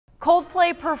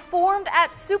Coldplay performed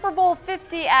at Super Bowl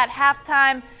 50 at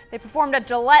halftime. They performed at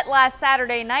Gillette last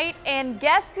Saturday night, and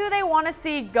guess who they want to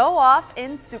see go off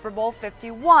in Super Bowl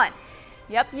 51?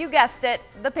 Yep, you guessed it,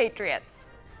 the Patriots.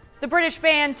 The British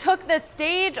band took the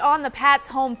stage on the Pats'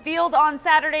 home field on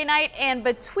Saturday night, and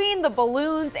between the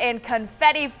balloons and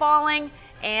confetti falling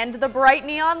and the bright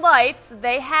neon lights,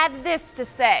 they had this to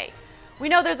say. We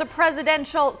know there's a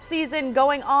presidential season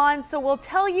going on, so we'll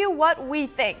tell you what we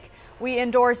think. We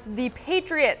endorse the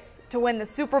Patriots to win the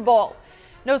Super Bowl.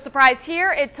 No surprise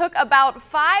here, it took about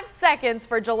 5 seconds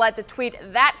for Gillette to tweet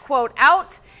that quote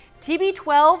out.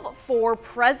 TB12 for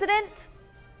president?